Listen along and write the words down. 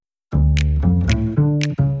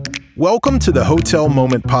Welcome to the Hotel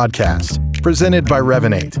Moment Podcast, presented by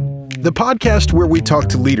Revenate, the podcast where we talk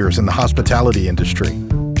to leaders in the hospitality industry.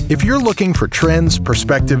 If you're looking for trends,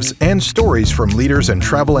 perspectives, and stories from leaders in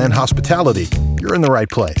travel and hospitality, you're in the right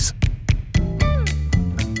place.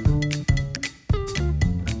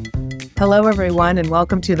 Hello, everyone, and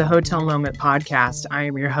welcome to the Hotel Moment Podcast. I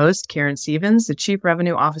am your host, Karen Stevens, the Chief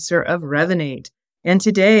Revenue Officer of Revenate. And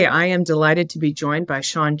today I am delighted to be joined by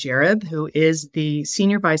Shawn Jereb, who is the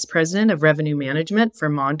Senior Vice President of Revenue Management for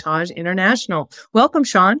Montage International. Welcome,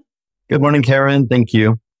 Shawn. Good morning, Karen. Thank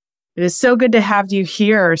you. It is so good to have you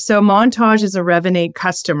here. So Montage is a Revenate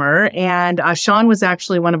customer, and Shawn was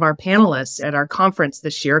actually one of our panelists at our conference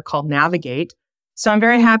this year called Navigate. So I'm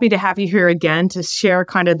very happy to have you here again to share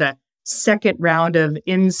kind of the second round of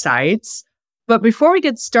insights. But before we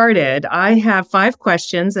get started, I have 5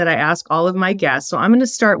 questions that I ask all of my guests. So I'm going to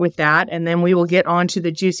start with that, and then we will get on to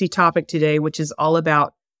the juicy topic today, which is all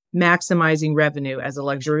about maximizing revenue as a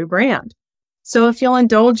luxury brand. So if you'll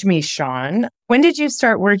indulge me, Shawn, when did you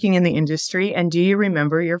start working in the industry, and do you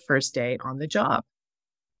remember your first day on the job?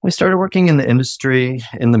 We started working in the industry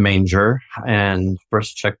in the manger and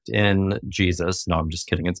first checked in Jesus. No, I'm just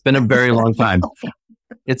kidding. It's been a very long time.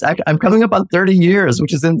 I'm coming up on 30 years,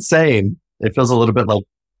 which is insane. It feels a little bit like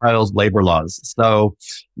child labor laws. So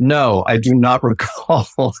no, I do not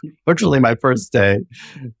recall, virtually my first day,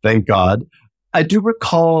 thank God. I do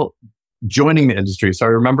recall joining the industry. So I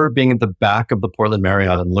remember being at the back of the Portland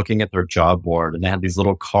Marriott and looking at their job board, and they had these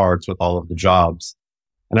little cards with all of the jobs.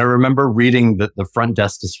 And I remember reading the front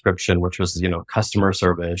desk description, which was, customer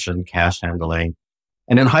service and cash handling.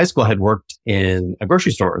 And in high school, I had worked in a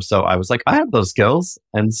grocery store. So I was like, I have those skills.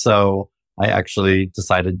 And so I actually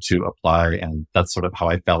decided to apply, and that's sort of how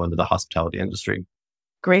I fell into the hospitality industry.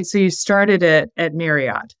 Great. So you started at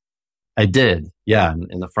Marriott. I did. Yeah.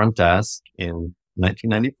 In the front desk in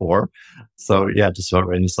 1994. So yeah, just about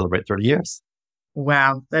ready to celebrate 30 years.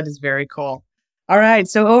 Wow. That is very cool. All right.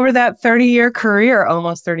 So over that 30-year career,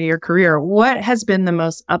 almost 30-year career, what has been the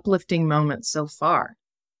most uplifting moment so far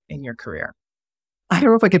in your career? I don't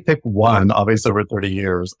know if I could pick one, obviously over 30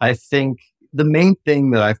 years. I think the main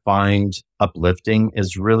thing that I find uplifting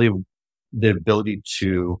is really the ability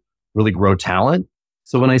to really grow talent.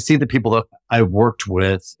 So when I see the people that I've worked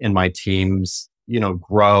with in my teams,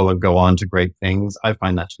 grow and go on to great things, I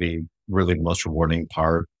find that to be really the most rewarding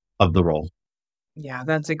part of the role. Yeah,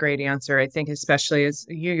 that's a great answer. I think especially as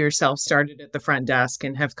you yourself started at the front desk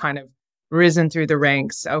and have kind of risen through the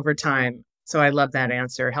ranks over time. So I love that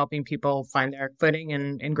answer, helping people find their footing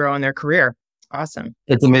and grow in their career. Awesome.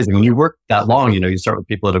 It's amazing. When you work that long, you start with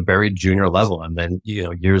people at a very junior level, and then,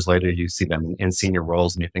 years later, you see them in senior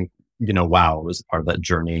roles and you think, wow, it was part of that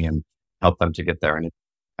journey and help them to get there. And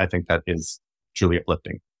I think that is truly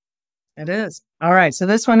uplifting. It is. All right. So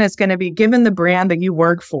this one is going to be, given the brand that you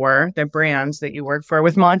work for, the brands that you work for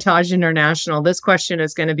with Montage International, this question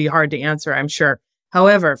is going to be hard to answer, I'm sure.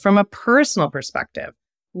 However, from a personal perspective,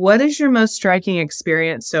 what is your most striking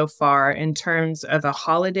experience so far in terms of a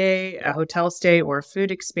holiday, a hotel stay, or a food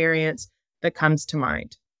experience that comes to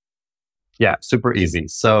mind? Yeah, super easy.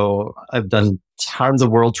 So I've done tons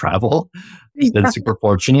of world travel. Been super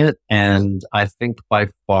fortunate. And I think by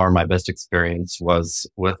far my best experience was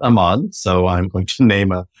with Aman. So I'm going to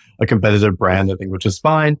name a competitive brand, I think, which is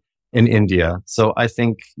fine, in India. So I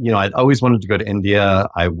think, I'd always wanted to go to India.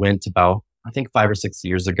 I went about, 5 or 6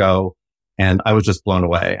 years ago. And I was just blown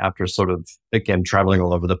away after sort of, again, traveling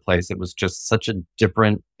all over the place. It was just such a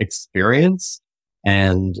different experience.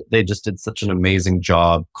 And they just did such an amazing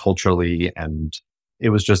job culturally. And it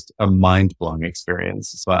was just a mind-blowing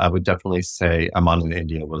experience. So I would definitely say Amman in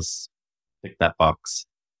India was tick that box.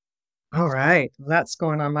 All right. Well, that's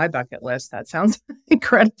going on my bucket list. That sounds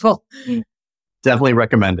incredible. Definitely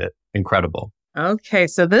recommend it. Incredible. Okay.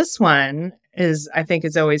 So this one is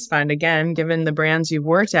always fun, again, given the brands you've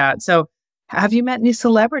worked at. So have you met any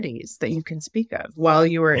celebrities that you can speak of while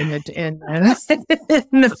you were in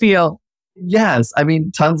the field? Yes.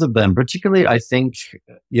 Tons of them, particularly, I think,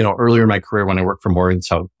 earlier in my career when I worked for Morgan's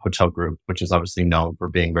Hotel Group, which is obviously known for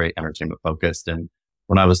being very entertainment focused. And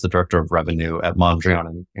when I was the director of revenue at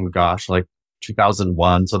Mondrian in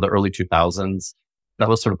 2001, so the early 2000s, that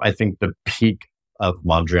was sort of, I think, the peak of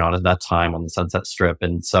Mondrian at that time on the Sunset Strip.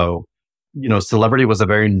 And so, celebrity was a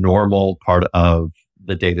very normal part of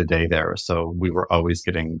the day-to-day there. So we were always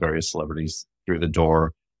getting various celebrities through the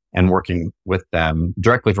door and working with them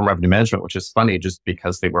directly from revenue management, which is funny just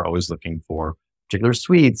because they were always looking for particular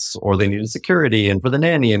suites or they needed security and for the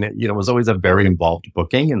nanny. And it was always a very involved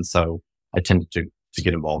booking. And so I tended to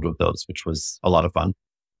get involved with those, which was a lot of fun.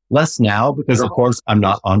 Less now because, of course, I'm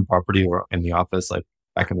not on property or in the office like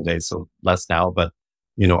back in the day, so less now. But,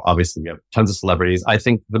 obviously we have tons of celebrities. I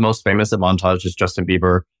think the most famous at Montage is Justin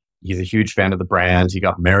Bieber. He's a huge fan of the brand. He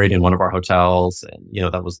got married in one of our hotels,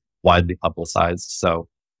 and, that was widely publicized. So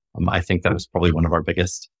I think that was probably one of our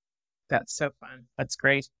biggest. That's so fun. That's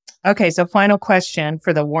great. Okay, so final question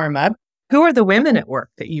for the warm-up. Who are the women at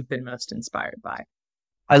work that you've been most inspired by?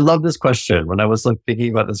 I love this question. When I was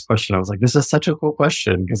thinking about this question, I was like, this is such a cool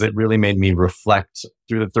question, because it really made me reflect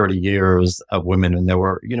through the 30 years of women. And there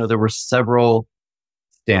were several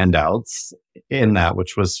standouts in that,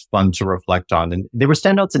 which was fun to reflect on. And they were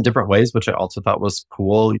standouts in different ways, which I also thought was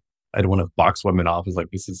cool. I don't want to box women off as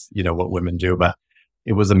this is, what women do, but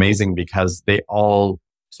it was amazing because they all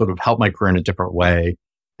sort of helped my career in a different way.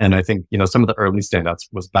 And I think, some of the early standouts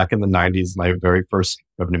was back in the 90s, my very first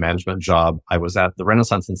revenue management job. I was at the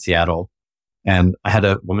Renaissance in Seattle, and I had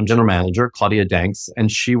a woman general manager, Claudia Danks,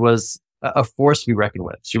 and she was a force to be reckoned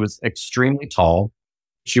with. She was extremely tall.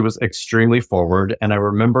 She was extremely forward. And I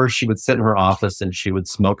remember she would sit in her office and she would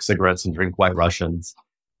smoke cigarettes and drink White Russians.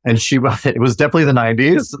 And it was definitely the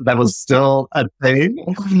 90s. That was still a thing.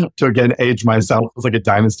 To again age myself, it was like a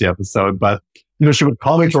Dynasty episode. But, she would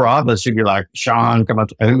call me to her office. She'd be like, Shawn, come up.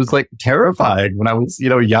 And it was terrifying when I was,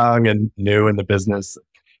 young and new in the business.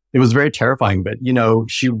 It was very terrifying. But,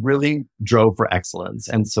 she really drove for excellence.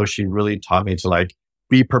 And so she really taught me to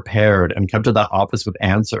be prepared and come to that office with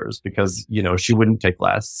answers, because, she wouldn't take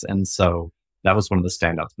less. And so that was one of the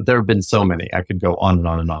standouts. But there have been so many. I could go on and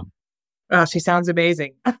on and on. Oh, she sounds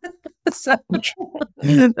amazing.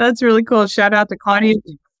 That's really cool. Shout out to Claudia.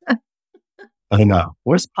 I know.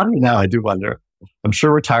 Where's Claudia now? I do wonder. I'm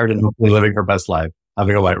sure retired and hopefully living her best life,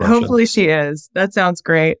 having a White Russian. Hopefully she is. That sounds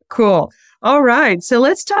great. Cool. All right. So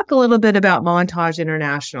let's talk a little bit about Montage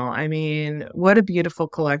International. I mean, what a beautiful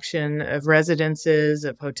collection of residences,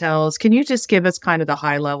 of hotels. Can you just give us kind of the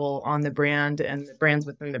high level on the brand and the brands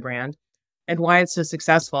within the brand and why it's so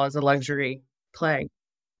successful as a luxury play?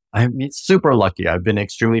 I'm super lucky. I've been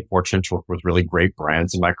extremely fortunate to work with really great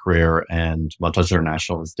brands in my career, and Montage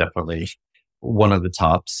International is definitely one of the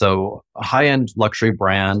top. So a high-end luxury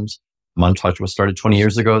brand. Montage was started 20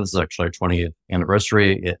 years ago. This is actually our 20th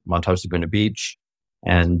anniversary at Montage Laguna Beach.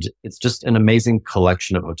 And it's just an amazing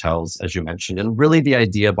collection of hotels, as you mentioned. And really the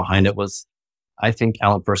idea behind it was, I think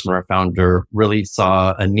Alan Firstman, our founder, really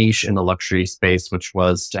saw a niche in the luxury space, which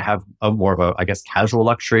was to have a more of a, casual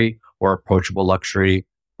luxury or approachable luxury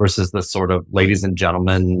versus the sort of ladies and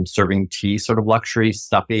gentlemen serving tea sort of luxury,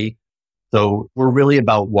 stuffy. So we're really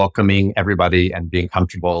about welcoming everybody and being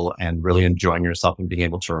comfortable and really enjoying yourself and being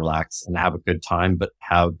able to relax and have a good time, but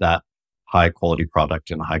have that high quality product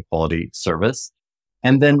and high quality service.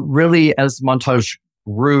 And then really as Montage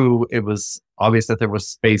grew, it was obvious that there was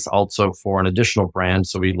space also for an additional brand.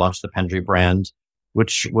 So we launched the Pendry brand,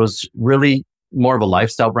 which was really more of a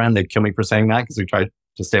lifestyle brand. They'd kill me for saying that because we tried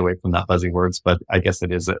to stay away from that buzzy words, but I guess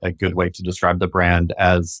it is a good way to describe the brand,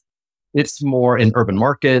 as it's more in urban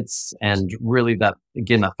markets and really that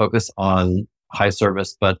focus on high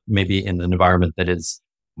service, but maybe in an environment that is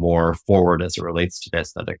more forward as it relates to the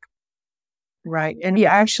aesthetic. Right. And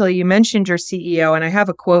you mentioned your CEO, and I have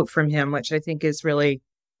a quote from him, which I think is really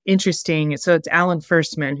interesting. So it's Alan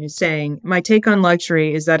Firstman who's saying, "My take on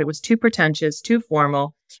luxury is that it was too pretentious, too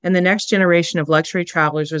formal, and the next generation of luxury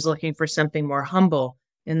travelers was looking for something more humble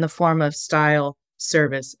in the form of style,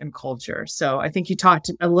 service, and culture." So I think you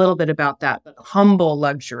talked a little bit about that, but humble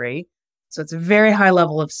luxury. So it's a very high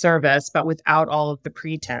level of service, but without all of the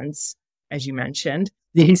pretense, as you mentioned.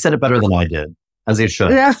 He said it better than I did, as he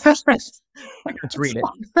should. Yeah. Let's read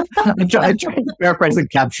it. I tried to paraphrase and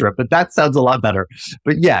capture it, but that sounds a lot better.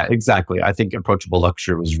 But yeah, exactly. I think approachable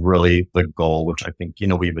luxury was really the goal, which I think,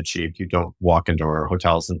 we've achieved. You don't walk into our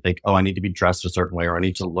hotels and think, oh, I need to be dressed a certain way or I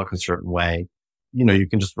need to look a certain way. You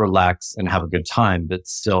can just relax and have a good time, but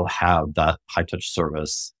still have that high touch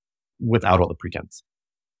service without all the pretense.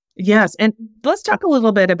 Yes. And let's talk a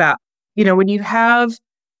little bit about, when you have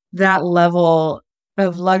that level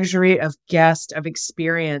of luxury, of guest, of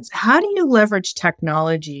experience, how do you leverage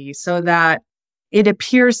technology so that it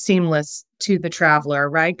appears seamless to the traveler,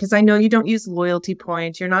 right? Because I know you don't use loyalty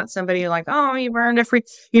points. You're not somebody like, oh, you've earned a free,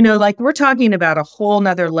 we're talking about a whole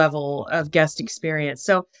nother level of guest experience.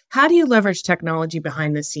 So how do you leverage technology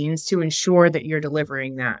behind the scenes to ensure that you're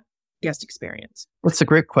delivering that guest experience? Well, it's a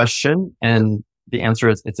great question. And the answer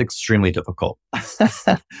is it's extremely difficult.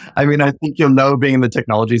 I mean, I think being in the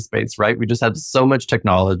technology space, right? We just have so much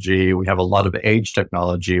technology. We have a lot of age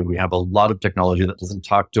technology. We have a lot of technology that doesn't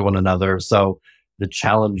talk to one another. So the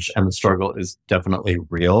challenge and the struggle is definitely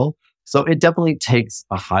real. So it definitely takes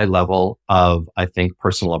a high level of, I think,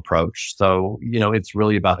 personal approach. So, it's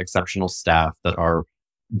really about exceptional staff that are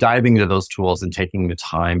diving into those tools and taking the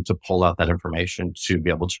time to pull out that information to be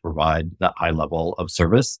able to provide that high level of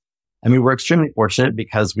service. I mean, we're extremely fortunate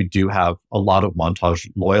because we do have a lot of Montage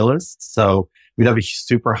loyalists. So we'd have a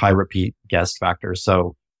super high repeat guest factor.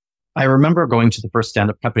 So I remember going to the first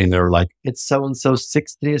stand-up company and they were like, it's so-and-so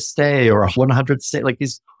 60 a stay or 100 stay, like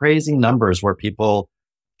these crazy numbers where people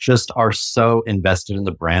just are so invested in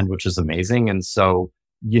the brand, which is amazing. And so,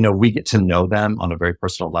 we get to know them on a very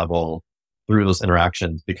personal level through those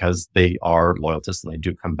interactions because they are loyalists and they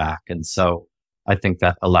do come back. And so I think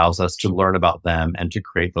that allows us to learn about them and to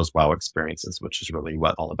create those wow experiences, which is really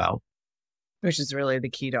what all about. Which is really the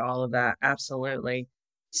key to all of that. Absolutely.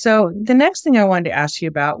 So the next thing I wanted to ask you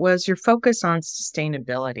about was your focus on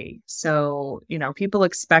sustainability. So, people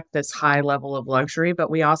expect this high level of luxury, but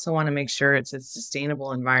we also want to make sure it's a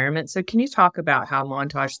sustainable environment. So can you talk about how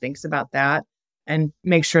Montage thinks about that and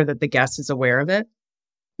make sure that the guest is aware of it?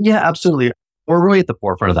 Yeah, absolutely. We're really at the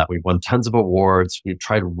forefront of that. We've won tons of awards. We've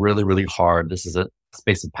tried really, really hard. This is a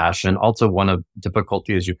space of passion. Also, one of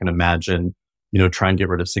difficulty, as you can imagine, try and get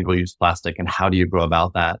rid of single-use plastic. And how do you go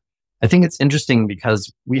about that? I think it's interesting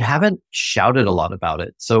because we haven't shouted a lot about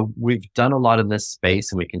it. So we've done a lot in this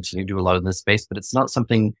space and we continue to do a lot in this space, but it's not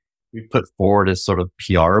something we put forward as sort of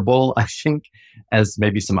PRable, I think, as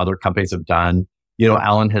maybe some other companies have done.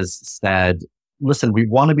 Alan has said, listen, we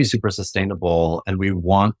want to be super sustainable and we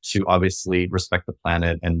want to obviously respect the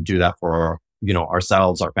planet and do that for,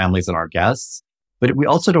 ourselves, our families and our guests. But we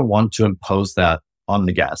also don't want to impose that on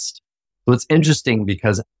the guest. So it's interesting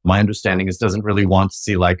because my understanding is doesn't really want to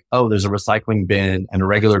see like, oh, there's a recycling bin and a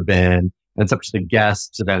regular bin, and it's up to the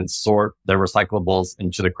guest to then sort their recyclables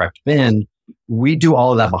into the correct bin. We do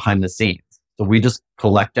all of that behind the scenes. So we just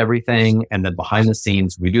collect everything and then behind the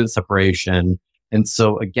scenes, we do the separation. And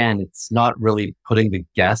so again, it's not really putting the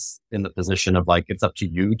guests in the position of like, it's up to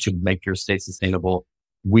you to make your stay sustainable.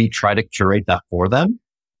 We try to curate that for them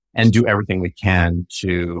and do everything we can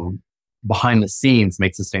to behind the scenes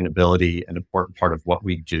make sustainability an important part of what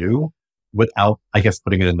we do without, I guess,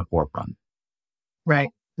 putting it in the forefront. Right.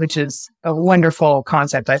 Which is a wonderful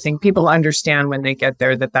concept. I think people understand when they get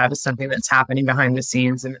there that is something that's happening behind the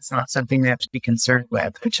scenes and it's not something they have to be concerned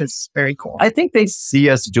with, which is very cool. I think they see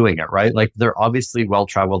us doing it, right? Like they're obviously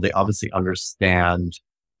well-traveled. They obviously understand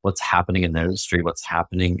what's happening in the industry, what's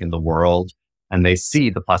happening in the world. And they see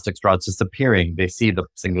the plastic straws disappearing. They see the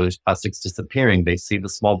single-use plastics disappearing. They see the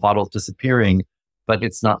small bottles disappearing. But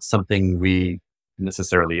it's not something we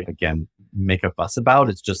necessarily, again, make a fuss about.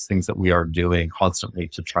 It's just things that we are doing constantly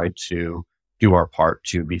to try to do our part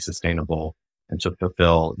to be sustainable and to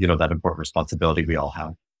fulfill, that important responsibility we all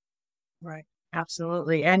have. Right.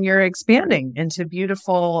 Absolutely. And you're expanding into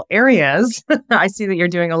beautiful areas. I see that you're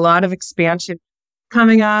doing a lot of expansion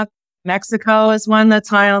coming up. Mexico is one that's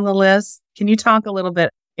high on the list. Can you talk a little bit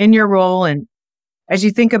in your role and as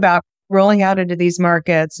you think about rolling out into these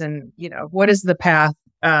markets and, what is the path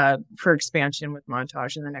for expansion with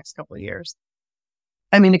Montage in the next couple of years?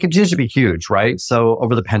 I mean, it continues to be huge, right? So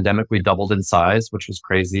over the pandemic, we doubled in size, which was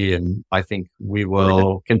crazy. And I think we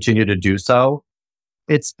will continue to do so.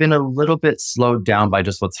 It's been a little bit slowed down by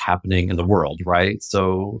just what's happening in the world, right?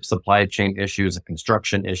 So supply chain issues and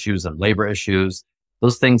construction issues and labor issues,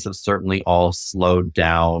 those things have certainly all slowed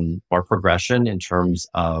down our progression in terms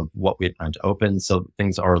of what we had planned to open. So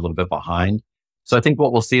things are a little bit behind. So I think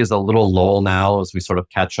what we'll see is a little lull now as we sort of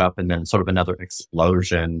catch up and then sort of another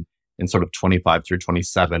explosion in sort of 25 through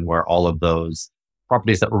 27, where all of those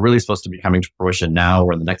properties that were really supposed to be coming to fruition now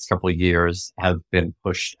or in the next couple of years have been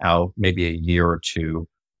pushed out maybe a year or two.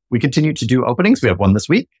 We continue to do openings. We have one this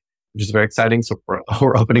week, which is very exciting. So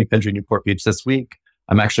we're opening Pendry Newport Beach this week.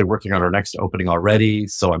 I'm actually working on our next opening already.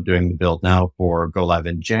 So I'm doing the build now for go live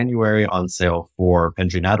in January, on sale for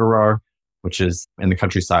Pendry Nadarar, which is in the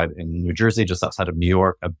countryside in New Jersey, just outside of New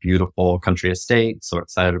York, a beautiful country estate. So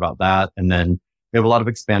excited about that. And then we have a lot of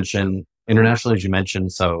expansion internationally, as you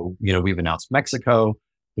mentioned. So, we've announced Mexico,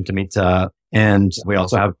 Punta and we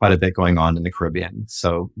also have quite a bit going on in the Caribbean.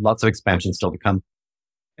 So lots of expansion still to come.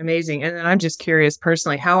 Amazing. And then I'm just curious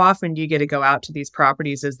personally, how often do you get to go out to these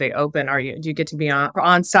properties as they open? Do you get to be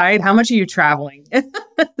on site? How much are you traveling? This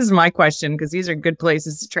is my question, because these are good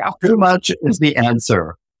places to travel. Too much is the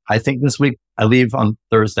answer. I think this week I leave on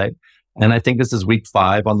Thursday and I think this is week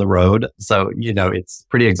 5 on the road. So, it's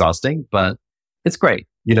pretty exhausting, but it's great.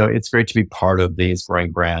 It's great to be part of these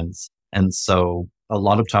growing brands. And so a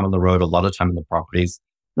lot of time on the road, a lot of time in the properties,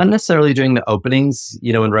 not necessarily doing the openings,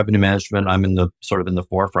 in revenue management, I'm in the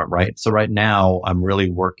forefront, right? So right now I'm really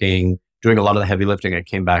doing a lot of the heavy lifting. I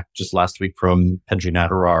came back just last week from Pendry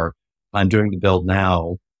Nadarar. I'm doing the build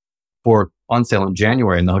now for on sale in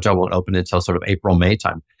January and the hotel won't open until sort of April, May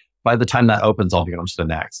time. By the time that opens, I'll be on to the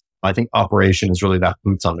next. I think operation is really that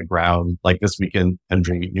boots on the ground. Like this weekend in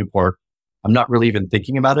Newport, I'm not really even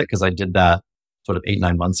thinking about it because I did that sort of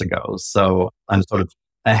 8-9 months ago. So I'm sort of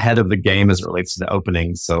ahead of the game as it relates to the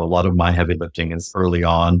opening. So a lot of my heavy lifting is early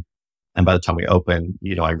on. And by the time we open,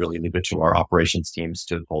 I really leave it to our operations teams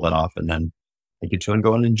to pull that off and then I get to and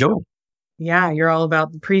go and enjoy. Yeah, you're all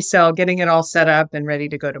about the pre-sale, getting it all set up and ready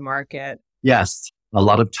to go to market. Yes, a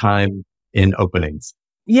lot of time in openings.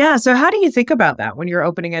 Yeah. So how do you think about that when you're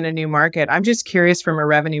opening in a new market? I'm just curious from a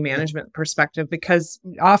revenue management perspective, because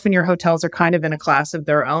often your hotels are kind of in a class of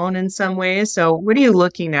their own in some ways. So what are you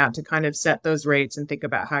looking at to kind of set those rates and think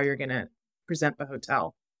about how you're going to present the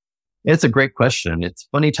hotel? It's a great question. It's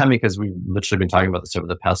funny timing because we've literally been talking about this over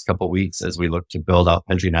the past couple of weeks as we look to build out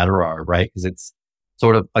Pendry Natterar, right? Because it's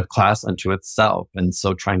sort of a class unto itself. And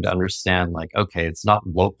so trying to understand like, okay, it's not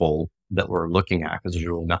local that we're looking at because there's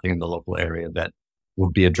really nothing in the local area that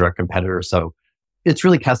would be a direct competitor. So it's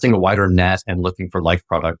really casting a wider net and looking for like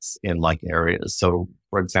products in like areas. So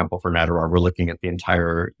for example, for Natterar, we're looking at the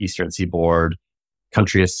entire Eastern Seaboard,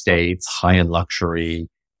 country estates, high-end luxury,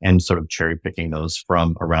 and sort of cherry picking those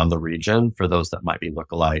from around the region for those that might be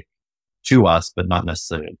lookalike to us, but not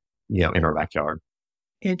necessarily, in our backyard.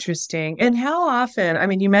 Interesting. And how often, I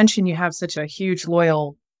mean, you mentioned you have such a huge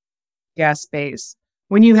loyal guest base.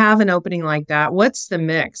 When you have an opening like that, what's the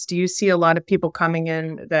mix? Do you see a lot of people coming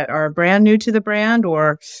in that are brand new to the brand,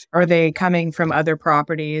 or are they coming from other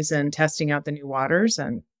properties and testing out the new waters?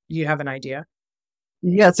 And do you have an idea?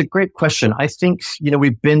 Yeah, it's a great question. I think,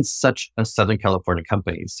 we've been such a Southern California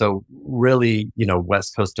company. So really,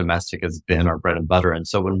 West Coast domestic has been our bread and butter. And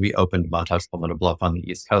so when we opened Montage Palmetto Bluff on the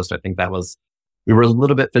East Coast, I think we were a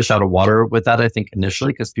little bit fish out of water with that, I think,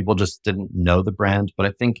 initially, because people just didn't know the brand. But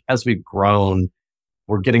I think as we've grown,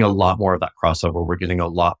 we're getting a lot more of that crossover. We're getting a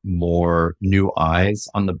lot more new eyes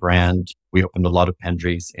on the brand. We opened a lot of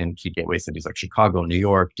Pendrys in key gateway cities like Chicago, New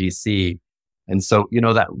York, DC. And so,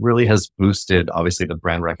 that really has boosted, obviously, the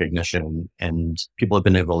brand recognition, and people have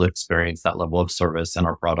been able to experience that level of service in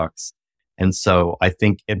our products. And so I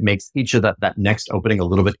think it makes each of that next opening a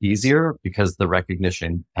little bit easier because the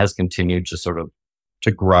recognition has continued to sort of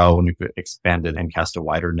to grow, and we've expanded and cast a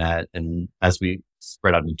wider net. And as we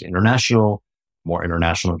spread out into more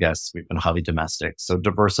international guests, we've been highly domestic. So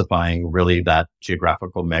diversifying really that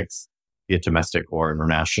geographical mix, be it domestic or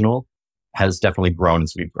international, has definitely grown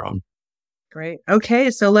as we've grown. Great. Okay.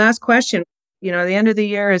 So last question. The end of the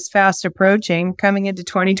year is fast approaching, coming into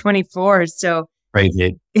 2024. So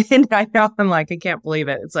crazy. And I know I'm like, I can't believe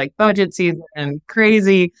it. It's like budget season and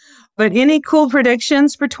crazy. But any cool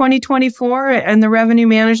predictions for 2024 and the revenue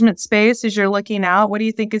management space as you're looking out? What do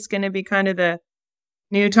you think is going to be kind of the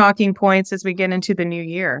new talking points as we get into the new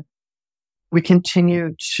year? We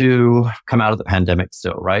continue to come out of the pandemic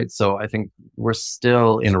still, right? So I think we're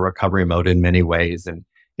still in a recovery mode in many ways. And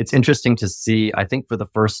it's interesting to see, I think for the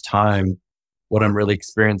first time, what I'm really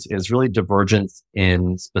experiencing is really divergence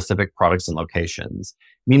in specific products and locations.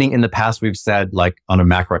 Meaning in the past, we've said like on a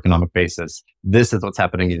macroeconomic basis, this is what's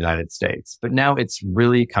happening in the United States. But now it's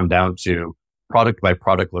really come down to product by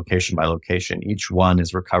product, location by location. Each one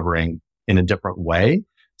is recovering in a different way.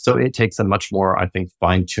 So it takes a much more, I think,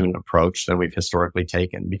 fine-tuned approach than we've historically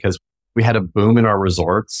taken, because we had a boom in our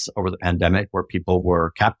resorts over the pandemic where people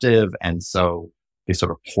were captive. And so they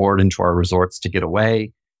sort of poured into our resorts to get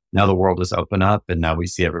away. Now the world has opened up and now we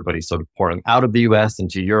see everybody sort of pouring out of the US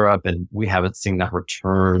into Europe, and we haven't seen that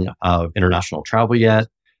return of international travel yet.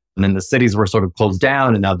 And then the cities were sort of closed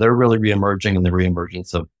down and now they're really reemerging, and the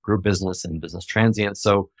reemergence of group business and business transient.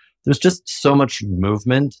 So there's just so much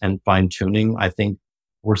movement and fine tuning. I think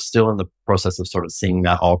we're still in the process of sort of seeing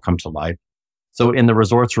that all come to life. So in the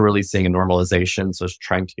resorts, we're really seeing a normalization. So it's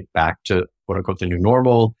trying to get back to quote unquote the new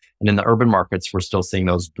normal. And in the urban markets, we're still seeing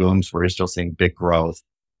those booms. We're still seeing big growth.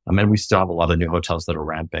 And we still have a lot of new hotels that are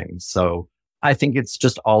ramping. So I think it's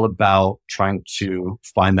just all about trying to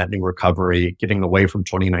find that new recovery, getting away from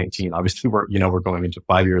 2019. Obviously, we're going into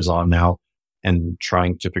 5 years on now and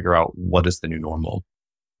trying to figure out what is the new normal.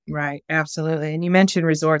 Right. Absolutely. And you mentioned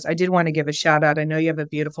resorts. I did want to give a shout out. I know you have a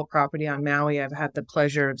beautiful property on Maui. I've had the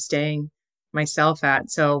pleasure of staying myself at.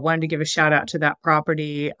 So wanted to give a shout out to that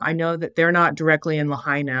property. I know that they're not directly in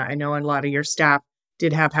Lahaina. I know a lot of your staff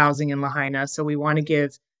did have housing in Lahaina. So we want to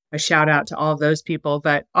give a shout out to all of those people,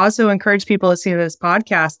 but also encourage people listening to this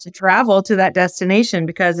podcast to travel to that destination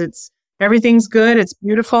because everything's good. It's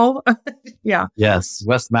beautiful. Yeah. Yes.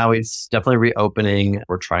 West Maui's definitely reopening.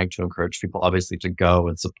 We're trying to encourage people obviously to go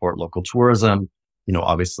and support local tourism.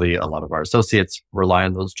 Obviously a lot of our associates rely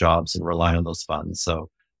on those jobs and rely on those funds. So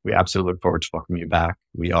We absolutely look forward to welcoming you back.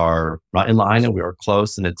 We are right in line and we are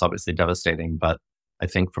close, and it's obviously devastating, but I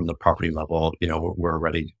think from the property level, we're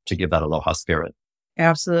ready to give that aloha spirit.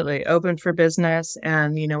 Absolutely. Open for business.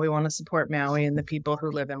 And, we want to support Maui and the people who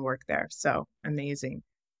live and work there. So amazing.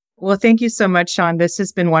 Well, thank you so much, Shawn. This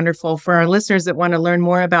has been wonderful. For our listeners that want to learn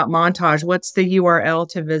more about Montage, what's the URL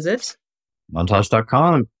to visit?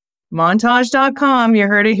 Montage.com. Montage.com. You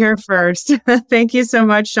heard it here first. Thank you so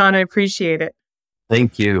much, Shawn. I appreciate it.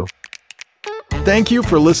 Thank you. Thank you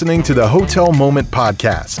for listening to the Hotel Moment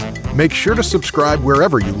podcast. Make sure to subscribe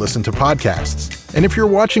wherever you listen to podcasts. And if you're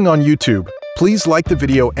watching on YouTube, please like the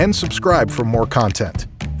video and subscribe for more content.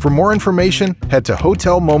 For more information, head to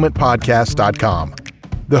hotelmomentpodcast.com.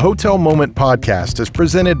 The Hotel Moment podcast is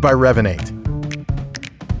presented by Revenate.